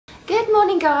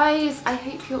Morning guys, I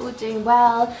hope you're all doing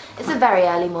well. It's a very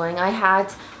early morning. I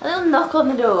had a little knock on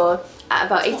the door at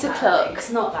about 8 o'clock.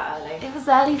 It's not that early. It was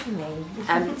early for me.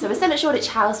 So we're still at Shoreditch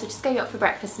House. We're just going up for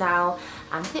breakfast now,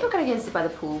 and I think we're going to go and sit by the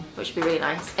pool, which would be really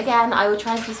nice. Again, I will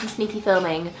try and do some sneaky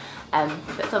filming,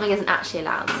 but filming isn't actually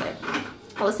allowed, so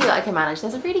we'll see what I can manage.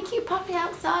 There's a really cute puppy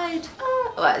outside.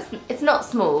 Well, it's not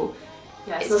small.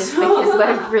 Yeah, it's just because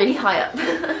we're really high up.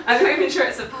 I'm not even sure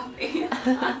it's a puppy.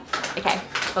 Okay,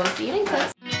 well, we'll see you later.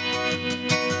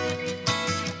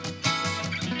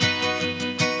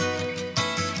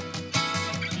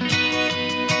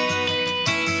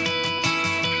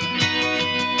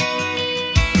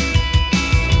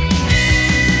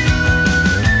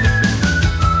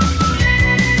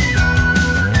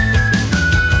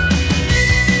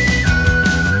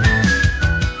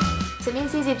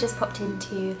 Suzie have just popped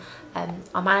into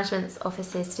our management's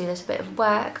offices to do a little bit of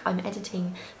work. I'm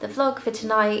editing the vlog for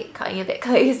tonight, cutting a bit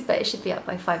close, but it should be up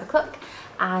by 5 o'clock.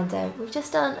 And we've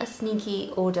just done a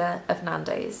sneaky order of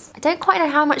Nando's. I don't quite know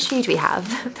how much food we have,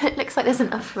 but it looks like there's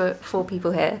enough for 4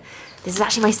 people here. This is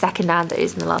actually my second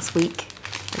Nando's in the last week,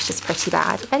 which is pretty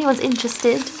bad. If anyone's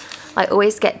interested, I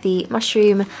always get the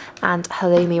mushroom and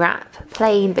halloumi wrap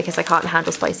plain because I can't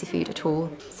handle spicy food at all.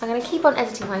 So I'm going to keep on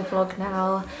editing my vlog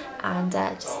now and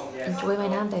just enjoy my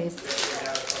Nando's.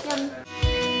 Yum.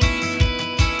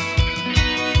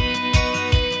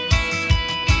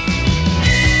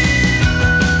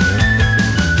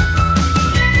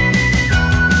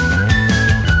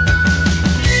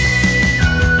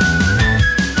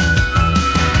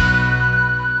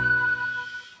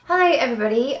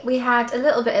 Everybody, we had a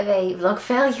little bit of a vlog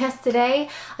fail yesterday.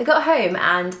 I got home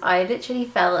and I literally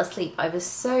fell asleep. I was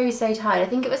so tired. I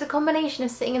think it was a combination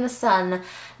of sitting in the sun,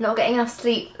 not getting enough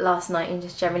sleep last night, and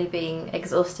just generally being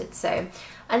exhausted. So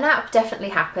a nap definitely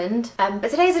happened. But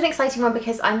today's an exciting one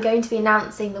because I'm going to be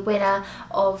announcing the winner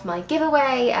of my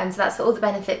giveaway, and so that's for all the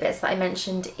benefit bits that I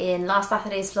mentioned in last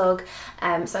Saturday's vlog.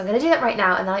 So I'm going to do that right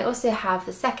now, and then I also have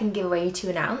the second giveaway to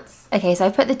announce. Okay, so I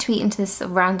put the tweet into this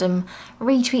random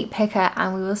retweet picker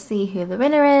and we will see who the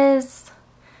winner is.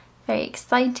 Very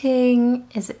exciting.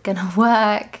 Is it gonna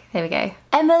work? There we go.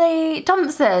 Emily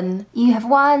Thompson, you have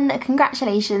won.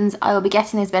 Congratulations. I will be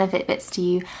getting those benefit bits to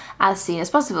you as soon as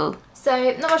possible.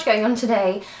 So not much going on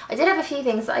today. I did have a few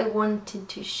things that I wanted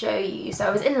to show you. So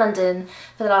I was in London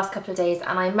for the last couple of days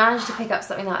and I managed to pick up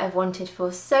something that I've wanted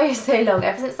for so long,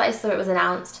 ever since I saw it was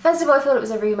announced. First of all, I thought it was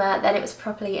a rumour, then it was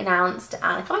properly announced, and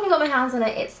I finally got my hands on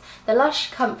it. It's the Lush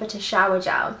Comforter Shower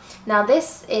Gel. Now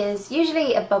this is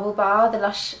usually a bubble bar, the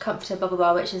Lush Comforter Bubble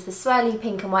Bar, which is the swirly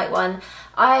pink and white one.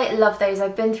 I love those.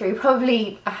 I've been through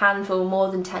probably a handful, more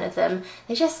than 10 of them.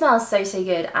 They just smell so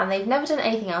good, and they've never done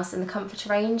anything else in the comforter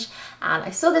range. And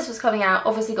I saw this was coming out,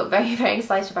 obviously got very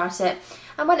excited about it,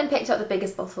 and went and picked up the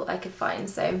biggest bottle I could find.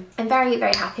 So I'm very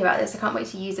happy about this. I can't wait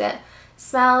to use it.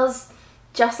 Smells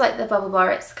just like the bubble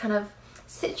bar. It's kind of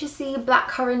citrusy,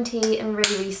 blackcurranty, and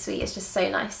really sweet. It's just so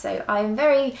nice. So I'm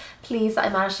very pleased that I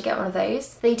managed to get one of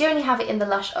those. They do only have it in the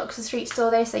Lush Oxford Street store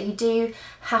though, so you do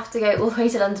have to go all the way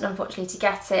to London unfortunately to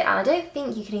get it, and I don't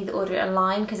think you can either order it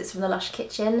online because it's from the Lush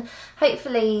kitchen.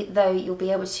 Hopefully though you'll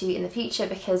be able to in the future,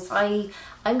 because I'm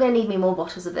going to need me more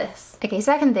bottles of this. Okay,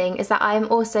 second thing is that I'm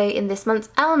also in this month's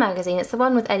Elle magazine. It's the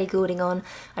one with Ellie Goulding on.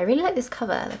 I really like this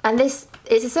cover. And this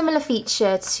is a similar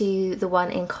feature to the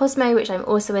one in Cosmo, which I'm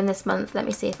also in this month. Let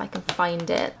me see if I can find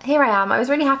it. Here I am. I was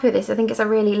really happy with this. I think it's a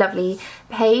really lovely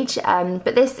page.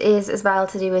 But this is as well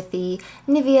to do with the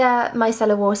Nivea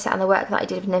micellar water and the work that I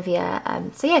did with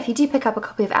Nivea. So yeah, if you do pick up a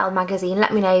copy of Elle magazine,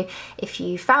 let me know if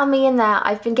you found me in there.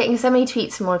 I've been getting so many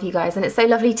tweets from all of you guys, and it's so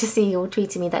lovely to see you all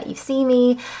tweeting me that you've seen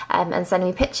me. And sending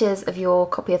me pictures of your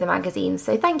copy of the magazine,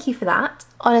 so thank you for that.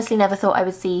 Honestly never thought I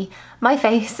would see my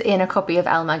face in a copy of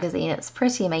Elle magazine. It's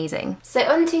pretty amazing. So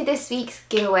on to this week's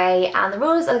giveaway, and the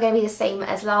rules are going to be the same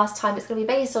as last time. It's going to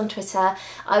be based on Twitter.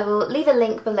 I will leave a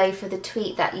link below for the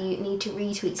tweet that you need to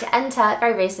retweet to enter.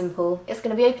 Very simple. It's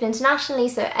going to be open internationally,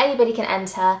 so anybody can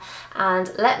enter,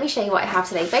 and let me show you what I have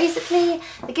today. Basically,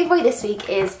 the giveaway this week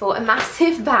is for a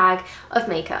massive bag of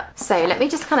makeup. So let me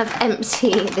just kind of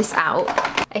empty this out.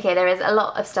 Okay, there is a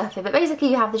lot of stuff here, but basically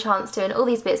you have the chance to win all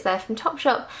these bits there from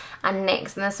Topshop and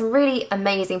NYX, and there's some really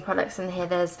amazing products in here.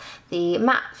 There's the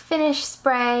matte finish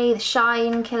spray, the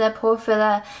shine killer pore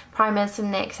filler, primers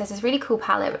from NYX. There's this really cool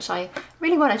palette which I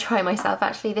really want to try myself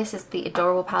actually. This is the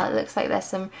adorable palette. It looks like there's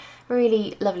some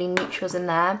really lovely neutrals in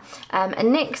there. A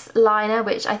NYX liner,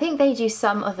 which I think they do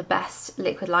some of the best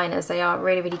liquid liners. They are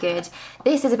really, really good.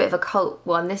 This is a bit of a cult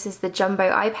one. This is the Jumbo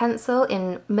Eye Pencil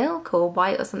in milk or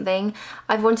white or something.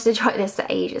 I've wanted to try this for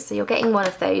ages, so you're getting one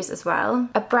of those as well.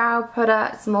 A brow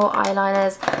product, some more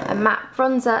eyeliners, a matte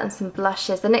bronzer and some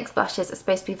blushes. The NYX blushes are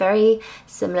supposed to be very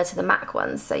similar to the MAC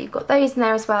ones, so you've got those in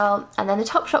there as well. And then the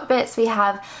Topshop bits, we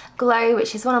have Glow,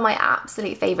 which is one of my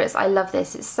absolute favourites. I love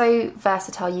this. It's so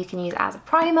versatile. You can use it as a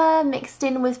primer mixed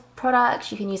in with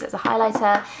products. You can use it as a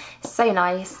highlighter. It's so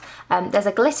nice. There's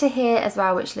a glitter here as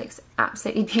well, which looks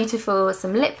absolutely beautiful.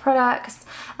 Some lip products,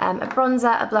 a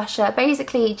bronzer, a blusher,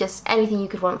 basically just anything you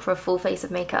could want for a full face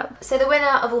of makeup. So the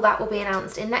winner of all that will be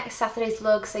announced in next Saturday's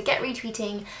vlog, so get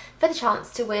retweeting for the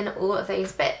chance to win all of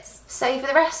those bits. So for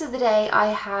the rest of the day, I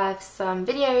have some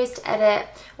videos to edit,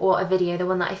 or a video, the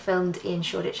one that I filmed in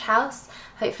Shoreditch House.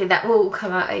 Hopefully that will all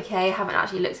come out okay. I haven't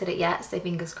actually looked at it yet, so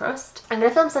fingers crossed. I'm going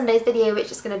to film Sunday's video,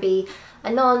 which is going to be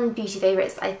a non-beauty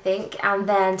favourites, I think. And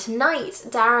then tonight,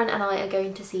 Darren and I are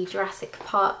going to see Jurassic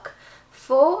Park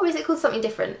 4, or is it called something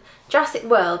different? Jurassic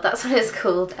World, that's what it's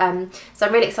called. So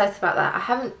I'm really excited about that. I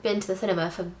haven't been to the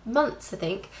cinema for months, I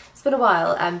think. It's been a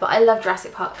while, but I love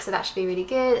Jurassic Park, so that should be really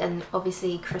good. And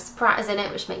obviously Chris Pratt is in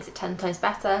it, which makes it 10 times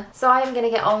better. So I am going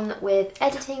to get on with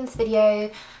editing this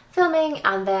video, filming,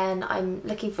 and then I'm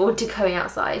looking forward to going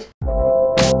outside.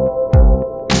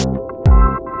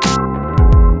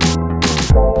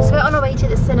 So we're on our way to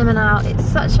the cinema now. It's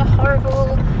such a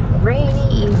horrible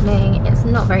rainy evening. It's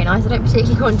not very nice. I don't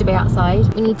particularly want to be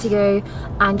outside. We need to go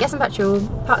and get some petrol,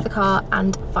 park the car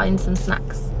and find some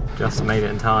snacks. Just made it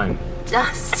in time.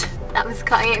 Just. That was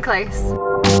cutting it close.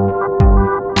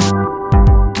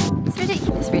 It's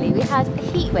ridiculous really. We had a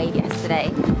heat wave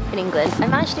yesterday in England. I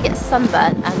managed to get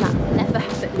sunburnt and that never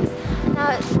happens.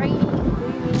 Now it's raining,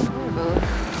 gloomy, horrible.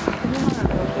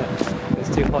 It's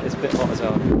too hot, it's a bit hot as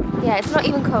well. Yeah, it's not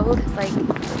even cold, it's like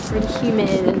it's really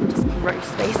humid and just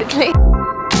gross basically.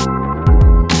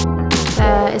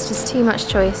 It's just too much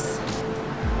choice.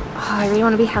 Oh, I really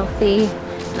want to be healthy,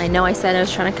 and I know I said I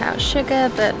was trying to cut out sugar,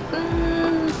 but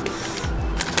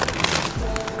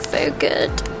so good.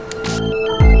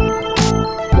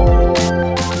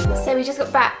 So we just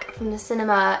got back from the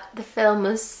cinema. The film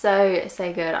was so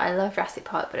good. I love Jurassic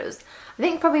Park, but it was, I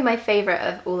think, probably my favourite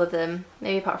of all of them,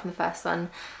 maybe apart from the first one.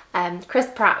 Chris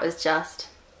Pratt was just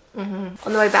on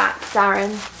the way back,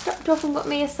 Darren stopped off and got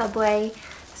me a Subway,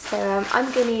 so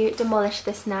I'm going to demolish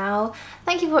this now.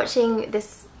 Thank you for watching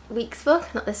this week's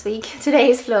vlog, not this week,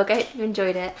 today's vlog. I hope you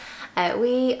enjoyed it.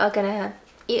 We are going to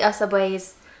eat our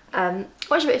Subways,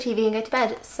 watch a bit of TV and go to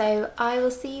bed, so I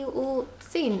will see you all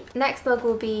soon. Next vlog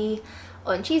will be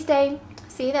on Tuesday.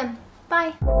 See you then.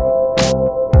 Bye.